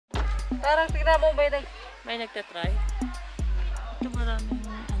Parang tignan mo may nagtatry. Ito maraming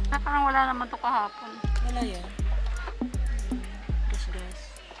ano. Parang wala naman to kahapon. Wala yan.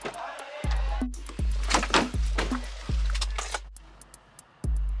 Gas.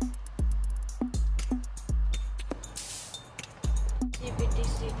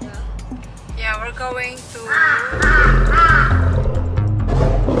 Yeah, we're going to...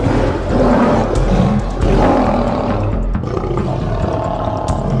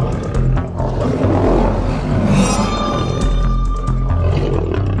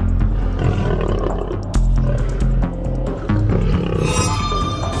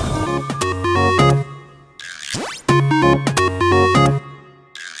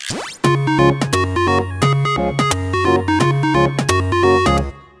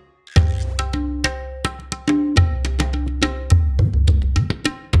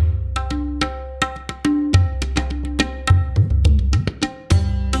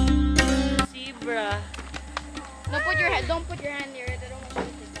 Don't put your hand near it. I don't want you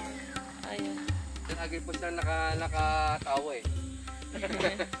to sit down. Ayan. Lagi po siya nakatawa eh.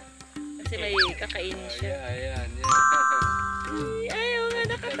 Kasi may kakainin siya. Ayan. Ayaw nga,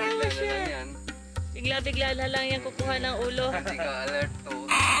 nakatawa siya. Bigla-bigla na lang yan kukuha ng ulo. Hindi ka alert to.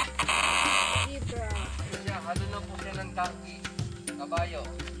 Zebra. Siya, halo na po siya ng donkey. Kabayo.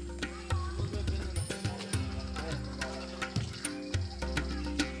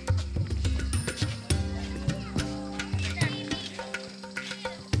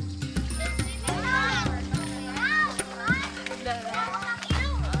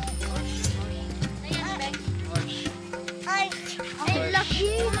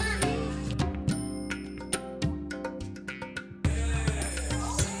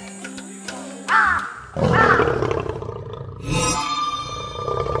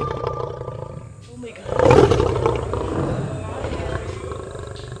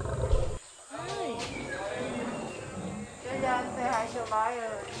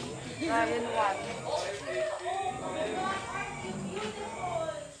 Lion 1.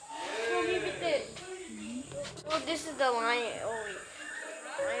 Prohibited. Oh, this is the lion. Oh, wait.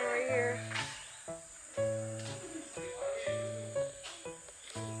 Lion right here.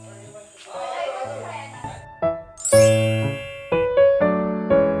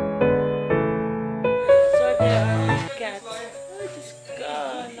 So there are cats. Oh, just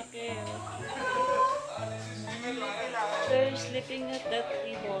God, laki. They're sleeping at that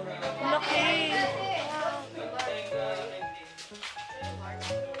table. Laki!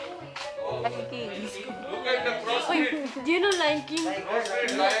 Lion King. Wait, do you know Lion King? Lion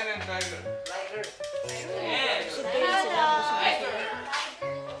and tiger. So doon sila.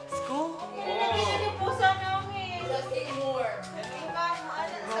 School?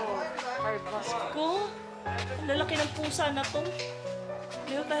 School? Ang lalaki ng pusa na to.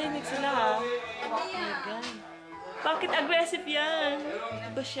 Pero tahimik sila ha. Oh my God. Bakit aggressive yan?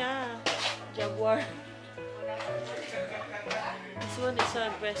 Iba siya. Jaguar. This one is so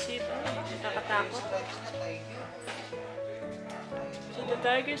aggressive. Nakakatakot. So the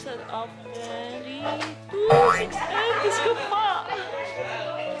tigers are off. 3, 2, 6, 8. Diyos ko pa!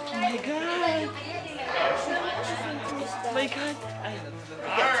 Oh my God! Oh my God! Ay,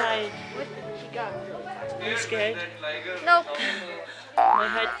 I got tired. What she got? Are you scared? Nope. My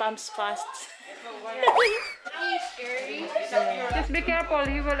heart pumps fast. Are you scary? Just be careful,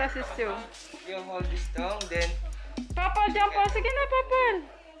 he will assist you. You hold this tongue, then Papa, jump on. Sige na, Papa.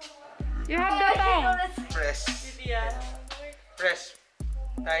 You have the tongue. press. Yeah. Press.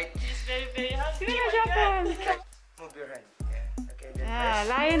 Tight. She's very, very happy. Sige na, jump on. Move your hand. Yeah. Okay, then Ah, press.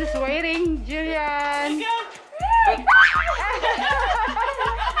 lion is waiting. Jillian.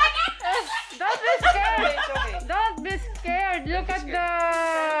 Don't be scared. It's okay. Don't be scared. Look at the...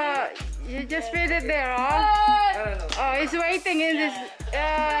 You just feed it there, huh? No. Oh, he's waiting in this...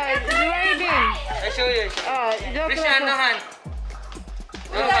 it's waiting. I show you. Oh, look, Christian, no look. hand.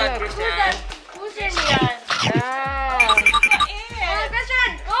 No hand, Who's Christian. that? Who's in here? Ah. Oh, Christian!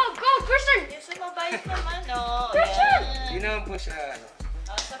 Go, Christian! Yes, mabait naman, oh. Christian! Yun naman po siya.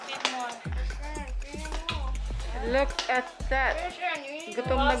 Sa feed mo. Look at that. Christian, you need to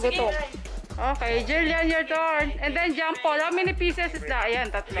Gutom na gutom. Okay, Jillian, your turn. And then jump on. How many pieces is that? Ayan,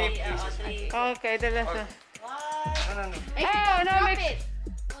 tatlo. Okay, the last one. No. Oh, no, drop mix. it.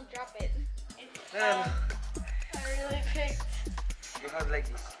 Don't drop it. No. I really picked. You hold like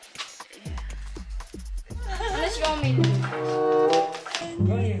this. Unless you want me to.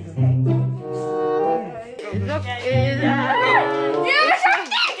 Look, it's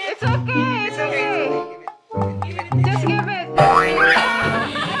okay. Just give it.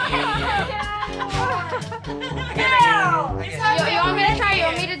 You want me to try? You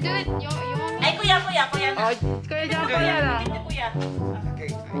want me to do it? You kuya. Oh, Kuya John Paul yan ah. Dito, kuya. Okay.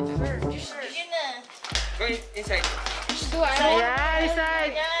 Sige na. Go inside. Ayan,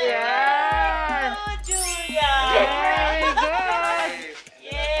 inside. Ayan. Oh, Julia. Very good.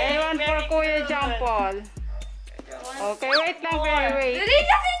 Yay. And one for Kuya John Paul. Okay, wait lang, wait. Did he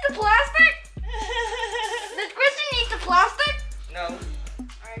just eat the plastic? Did Christian eat the plastic? No.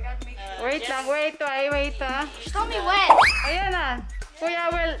 Wait lang, wait ah. Just tell me when. Ayan na. Kuya,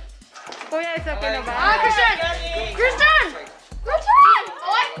 is okay na ba? Ah, Christian! Christian! Christian!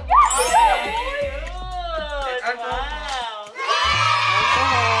 Oh, I Very good. Wow. Alcohol.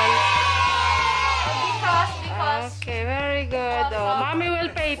 Because. Okay, very good. Oh, Mommy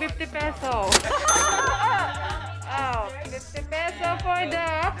will pay 50 peso. Oh, 50 peso for the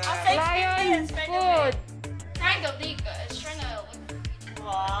lion food. Trying to leak. It's trying to look.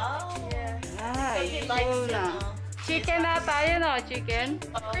 Wow. Nice. Likes Cool it, na. no? Chicken na tayo, no? Chicken?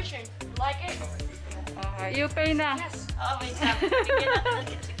 Christian, like it? Okay, you pay na. Oh, wait lang. Bigyan natin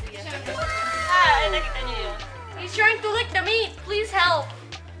ng si kuya. Ay, nakita niyo yun. He's trying to lick the meat. Please help.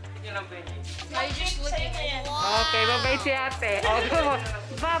 Yun lang po yun. No, you're just licking it. Okay, bye-bye si ate. Oh,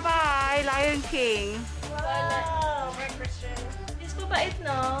 bye-bye, Lion King. Wow. Diyos ko bait,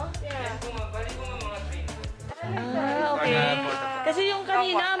 no? Balik ko mga train. Ah, okay. Kasi yung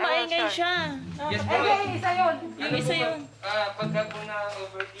kanina, maingay siya. Yes po. Isa yun. Yung isa yun. Pagka po na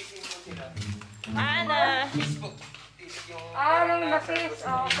overtaking po sila. Ana. Facebook. Yung Nung natis.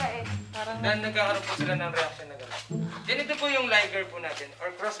 Okay. Dan nagkakaroon po sila ng reaction na gano'n. Ganito po yung liger po natin. Or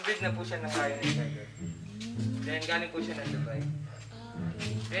crossbreed na po siya ng lion and tiger. Then galing po siya ng Dubai.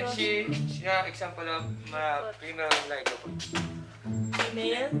 Then siya example of female liger po.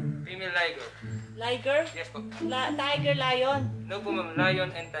 Male? Female liger. Liger? Yes po. Tiger, lion. No po ma'am, lion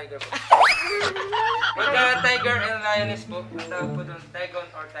and tiger po. Pagka tiger and lioness po, ang tawag po doon, tigon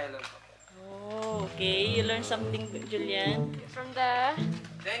or tylon po. Oh, okay. You learn something, Julian. From the...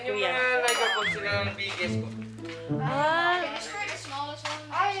 Then yung mga liger po, sila ang biggest po. Ah, Let's try the smallest one.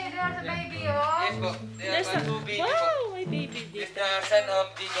 Ay, there's a baby, oh. Yes po, they there's are a... two baby po. Wow, may baby It's dito. the son of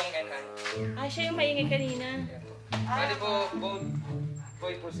Digong and Ann. Ah, siya yung maingay kanina. Yan po. Bali po, both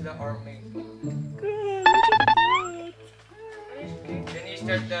boy po sila or male po. Girl, look at that. Then you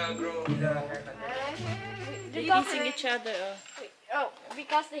start to grow the hair content. They're kissing each other, oh. Oh,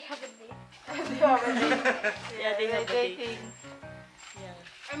 because they have a date. Yeah, they have a date. Dating. Yeah.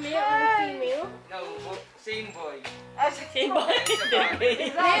 A male and a female. No, same boy. Same boy. Baby.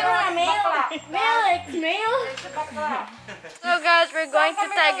 Male like male. So guys, we're going to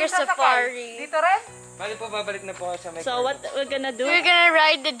Tiger Safari. Dito rin? Bali po, babalik na po ako sa may So what we're gonna do? We're gonna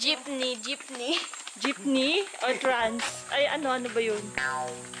ride the jeepney. Jeepney or trans? Ay, ano ba yun?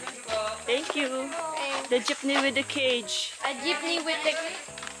 Thank you. The jeepney with the cage. A jeepney with the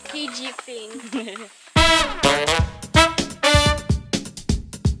KG thing.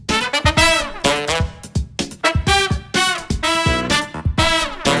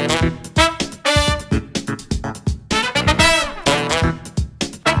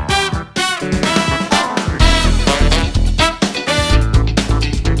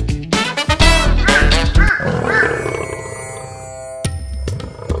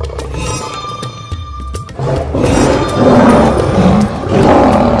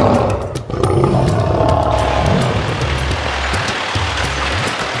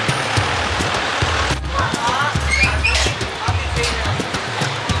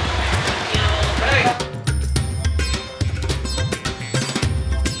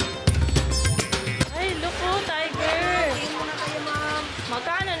 Ay, look po, tiger.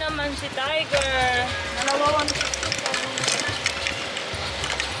 Magkano naman si tiger? Dalawa, 150.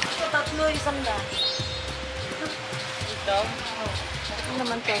 Ito, tatlo, isang da. Ito, Ano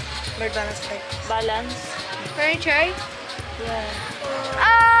naman to? Bird balance type. balance. Can I try? Yeah.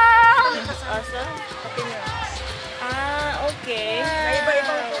 Ah! Asa? Pati niya. Ah, okay. May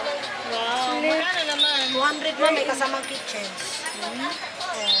iba-iba. Wow, magkano naman? 200 na, may kasamang kitchens.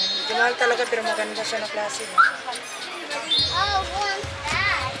 Ayan. Mahal talaga, pero maganda siya na klase. Oh, what's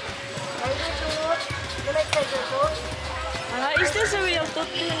that? Tiger tooth. You like tiger tooth? Ah, is this a real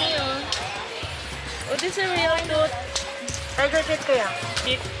tooth niyo? Oh, this is a real tooth. Tiger tooth ko yan.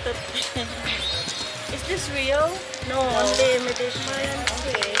 Deep tooth. Is this real? No, only imitation.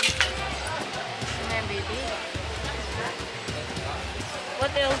 Okay.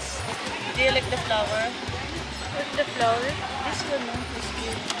 What else? Do you like the flower? What's the flower? This one, no? This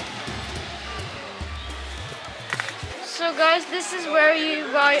cute. So guys, this is where you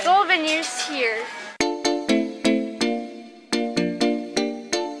buy souvenirs here.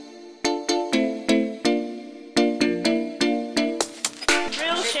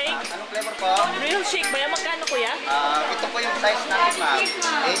 Real shake. flavor po. Real shake ba yan? Magkano kuya? Ito po yung size natin, ma'am.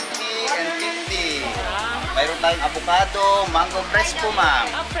 80 and 50. Mayroon tayong avocado, mango fresh po,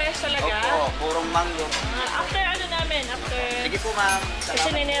 ma'am. Fresh talaga? Opo, purong mango. After ano namin? After... Sige po, ma'am. Kasi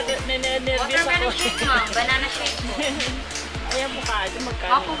ninervous ako. Watermelon shake, ma'am. Banana shake po. Ay, avocado.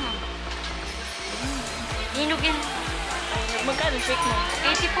 Magkano? Ako, ma'am. Hinugin. Magkano shake mo?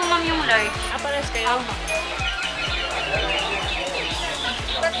 80 po, ma'am, yung large. Pares kayo?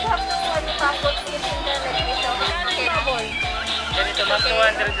 But you have to tapos yung tinda like this. Magkano yung baboy? Ganito ma'am,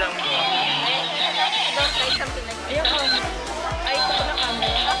 200 lang po. Don't try something like Ayaw ko. Ay, ito pa na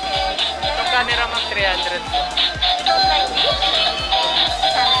camera. Itong camera ma'am, 300 po. don't like this.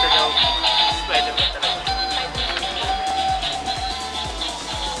 Sa loob. Pwede po talaga.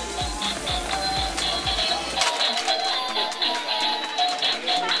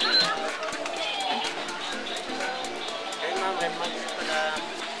 Ay ma'am, remarks pala.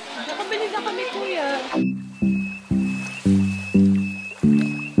 Nakabili na kami, kuya.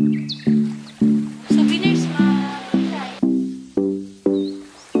 Souvenirs, ma'am.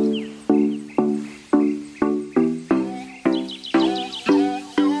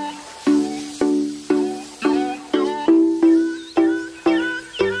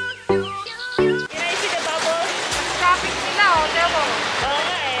 Kinaisi ka bubble? Traffic sila, oh, diba? Oo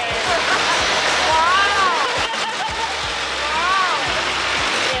nga eh. Wow! Wow!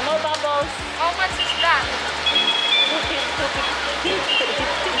 Kaya mo bubbles. How much is that?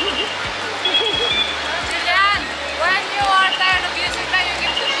 Julian, when you are tired of using that, you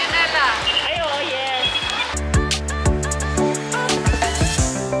give to Janela. Ay, oo, yes.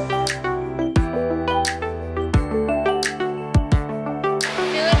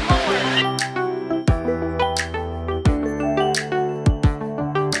 Feel it more.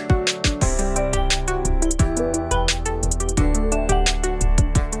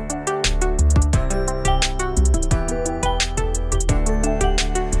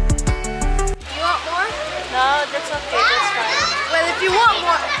 You want more? No, that's okay. That's fine. Well, if you want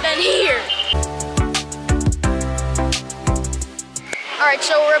more, then here. Alright,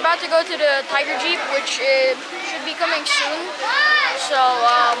 so we're about to go to the Tiger Jeep, which should be coming soon. So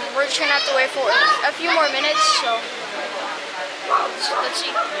we're just gonna have to wait for a few more minutes. So let's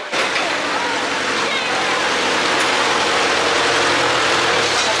see.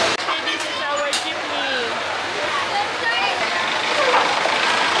 This is our jeepney.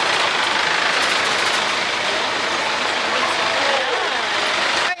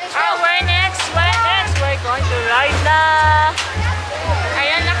 Oh, we're next. We're going to ride na.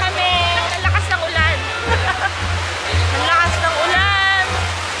 Ayan na kami. Ang lakas ng ulan. Ang lakas ng ulan.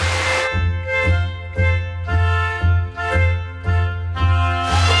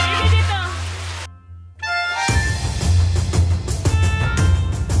 Baby, dito.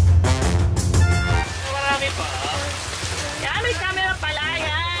 Marami pa. Yan, may camera pala.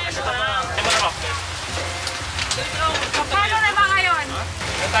 Yan. Wow. Paano na ba ngayon?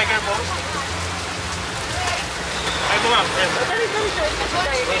 The tiger balls. Ay, ma'am.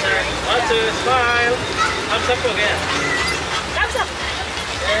 One, two, smile. Thumbs up po, again. Thumbs up.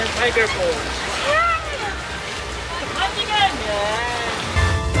 And tiger balls. Once again. Yan.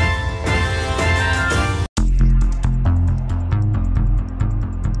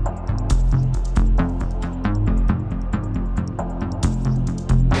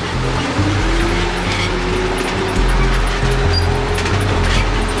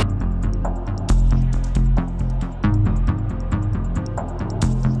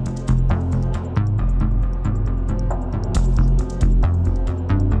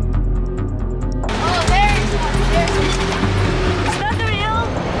 Oh, there's one. There's one. Is that real?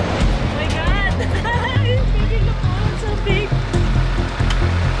 Oh my God. Baby, look, oh, it's so big.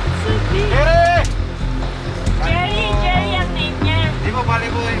 It's so big. Jerry ang name niya. Di ba bali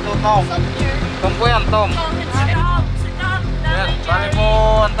po ito, Tom? Tom po yan, Tom. Stop. Yan, bali po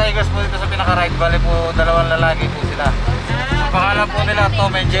ang tigers po dito sa pinaka-right. Bali po dalawang lalaki po sila. Ang pangalan po nila,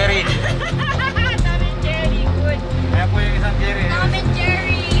 Tom and Jerry. Tom and Jerry, good. Kaya po yung isang Jerry. Tom and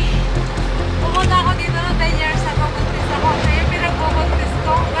Jerry. Pumunta ako dito ng 10 years ago, buntis ako. Kaya pinagbubuntis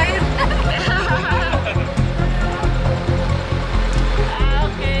ko. Ngayon.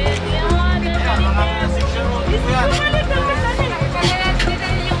 Okay. Yan, Mga 6-year-old po yan. Pagkalat nila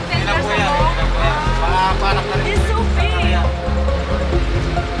yung 10 Ilan years po yan? ago. Ilan po yan? Mga panak na rin. It's so big. Ayan.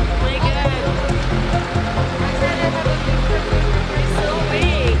 Oh my God. It's so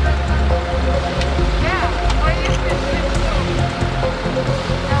big. Yeah. Why is this?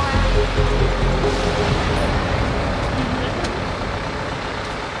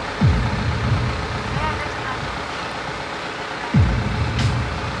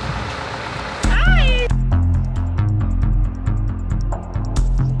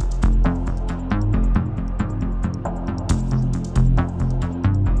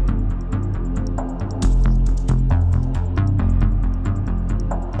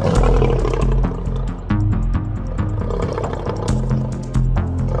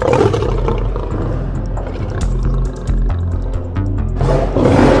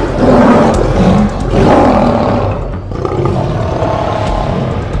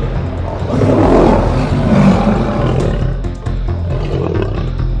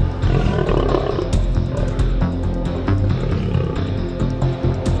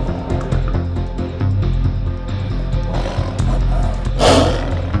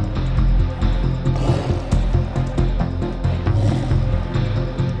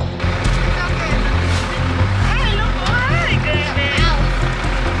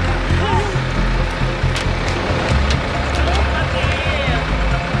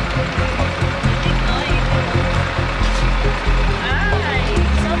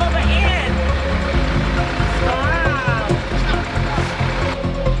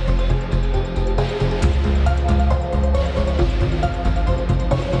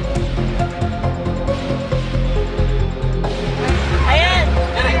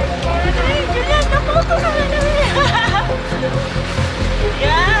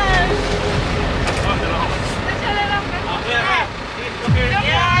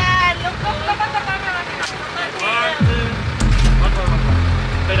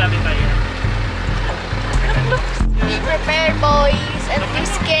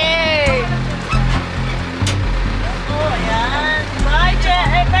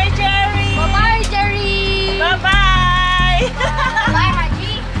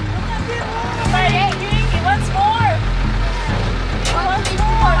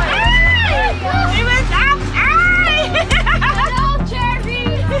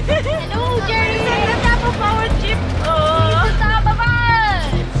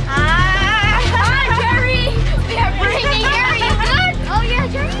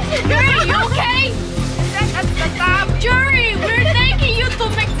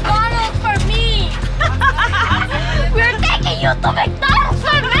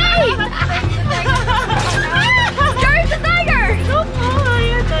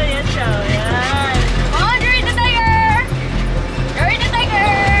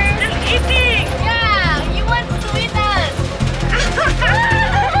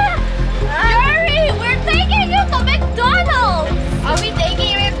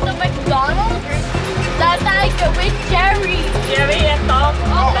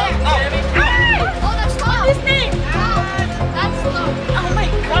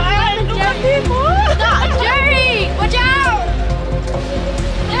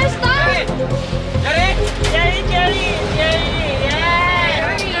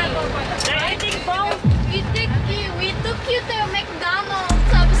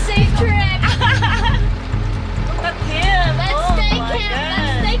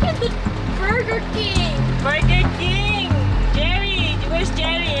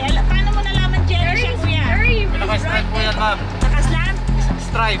 ma'am. Nakaslant?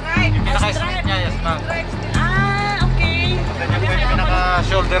 Stripe. Yung pinaka-stripe niya, yes ma'am. Ah, okay. Then yung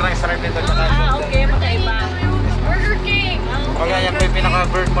pinaka-shoulder ng stripe nito, tsaka Ah, shoulder. okay. Magkaiba. Burger King. O kaya yan po yung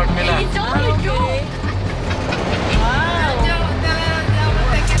pinaka-birthmark nila. Okay. Wow.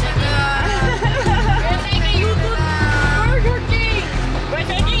 We're taking you to Burger King. We're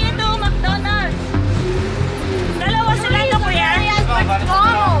taking you to McDonald's. Dalawa sila na kuya?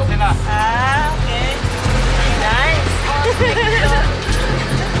 McDonald's. Sila. Ah, okay. Nice.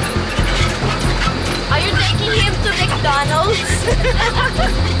 Are you taking him to McDonald's?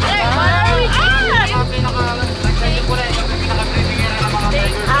 Like, what are we taking him? Pinaka-nagsayo po na ito yung pinaka-breeding area ng mga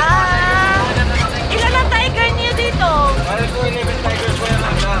tigers. Ah, ilan ang tiger niyo dito? Bali po 11 tigers po yan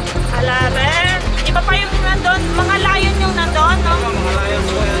lang. Alaben. Iba pa yung nandun, mga lion yung nandun, no? Mga lions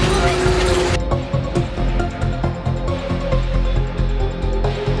po yan.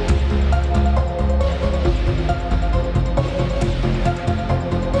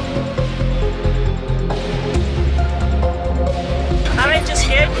 Aren't you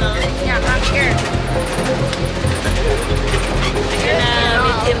scared, no? Yeah, I'm scared. We're gonna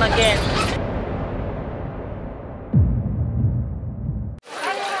meet him again.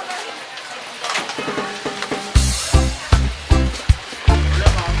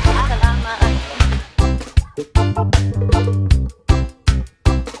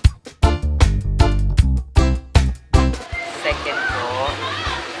 Second po.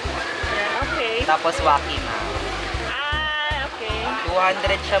 Yeah, okay. Tapos waki ma'am. Ah, okay.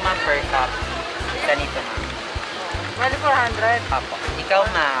 200 siya ma'am per cup. Ganito ma'am. Bali 400. Apo. Ikaw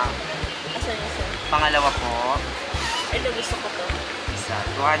ma'am. Asan yung sir? Pangalawa po. Ito gusto ko to. Isa.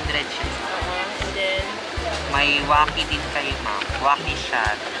 200 siya. And then, May waki din kayo ma'am. Waki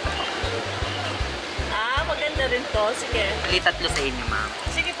shot. maganda rin to. Sige. Bali tatlo sa inyo ma'am.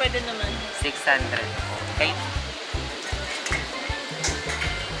 Sige, pwede naman. 600 po. Okay?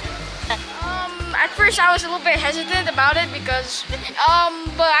 At first I was a little bit hesitant about it because,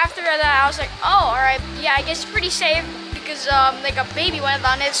 but after that I was like, oh, all right, yeah, I guess it's pretty safe because, like a baby went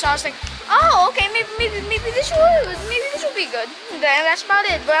on it, so I was like, oh, okay, maybe this will be good. And then that's about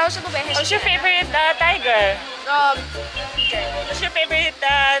it. But I was a little bit hesitant. What's your favorite tiger? Okay. What's your favorite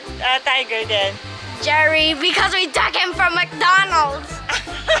tiger then? Jerry, because we took him from McDonald's.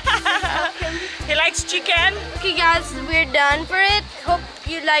 He likes chicken? Okay guys, we're done for it. Hope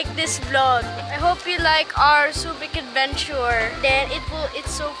you like this vlog. I hope you like our Zoobic adventure. Then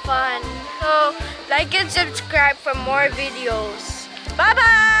it's so fun. So like and subscribe for more videos. Bye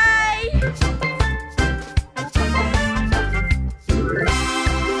bye!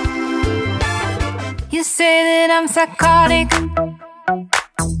 You say that I'm psychotic,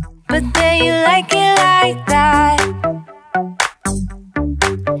 but then you like it like that.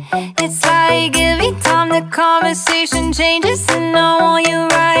 It's like every time the conversation changes and I want you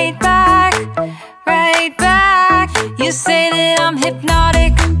right back.